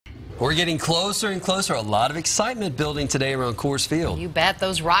We're getting closer and closer. A lot of excitement building today around Coors Field. You bet.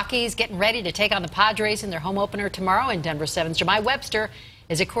 Those Rockies getting ready to take on the Padres in their home opener tomorrow in Denver. 7's Jahmai Webster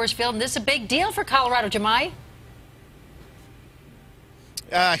is at Coors Field, and this is a big deal for Colorado. Jahmai?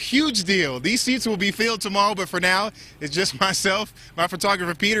 Huge deal. These seats will be filled tomorrow, but for now, it's just myself, my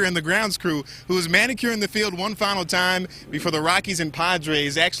photographer Peter, and the grounds crew who is manicuring the field one final time before the Rockies and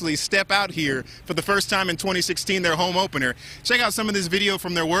Padres actually step out here for the first time in 2016, their home opener. Check out some of this video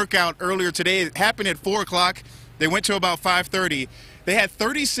from their workout earlier today. It happened at 4 o'clock. They went to about 5:30. They had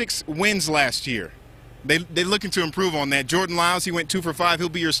 36 wins last year. They're looking to improve on that. Jordan Lyles, he went 2 for 5. He'll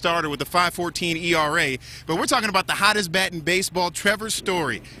be your starter with a 5.14 ERA. But we're talking about the hottest bat in baseball, Trevor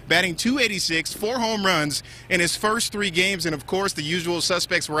Story, batting .286, 4 home runs in his first 3 games. And, of course, the usual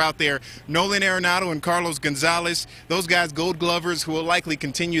suspects were out there, Nolan Arenado and Carlos Gonzalez. Those guys, Gold Glovers, who will likely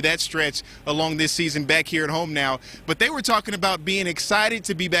continue that stretch along this season back here at home now. But they were talking about being excited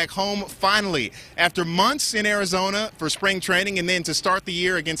to be back home finally. After months in Arizona for spring training and then to start the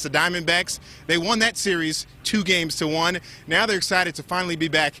year against the Diamondbacks, they won that series 2-1. Now they're excited to finally be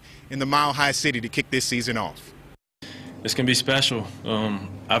back in the Mile High City to kick this season off. It's going to be special.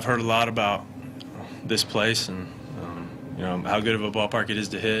 I've heard a lot about this place and you know how good of a ballpark it is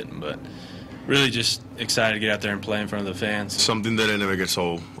to hit, but really just excited to get out there and play in front of the fans. Something that I never get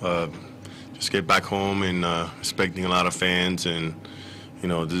old. Just get back home and expecting a lot of fans, and you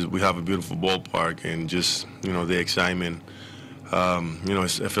know we have a beautiful ballpark, and just the excitement. You know,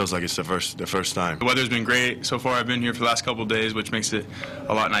 it feels like it's the first time. The weather's been great so far. I've been here for the last couple of days, which makes it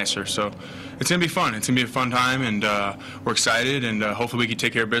a lot nicer. So it's going to be fun. It's going to be a fun time, and we're excited, and hopefully we can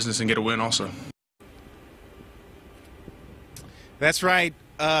take care of business and get a win also. That's right.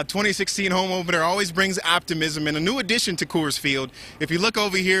 2016 home opener always brings optimism, and a new addition to Coors Field. If you look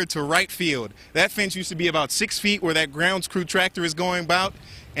over here to right field, that fence used to be about 6 feet where that grounds crew tractor is going about,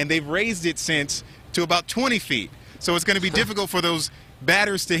 and they've raised it since to about 20 feet. So it's going to be difficult for those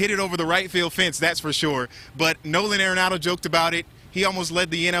batters to hit it over the right field fence, that's for sure. But Nolan Arenado joked about it. He almost led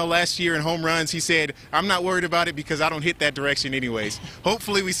the NL last year in home runs. He said, I'm not worried about it because I don't hit that direction anyways.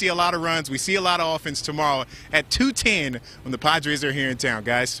 Hopefully we see a lot of runs. We see a lot of offense tomorrow at 2:10 when the Padres are here in town.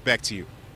 Guys, back to you.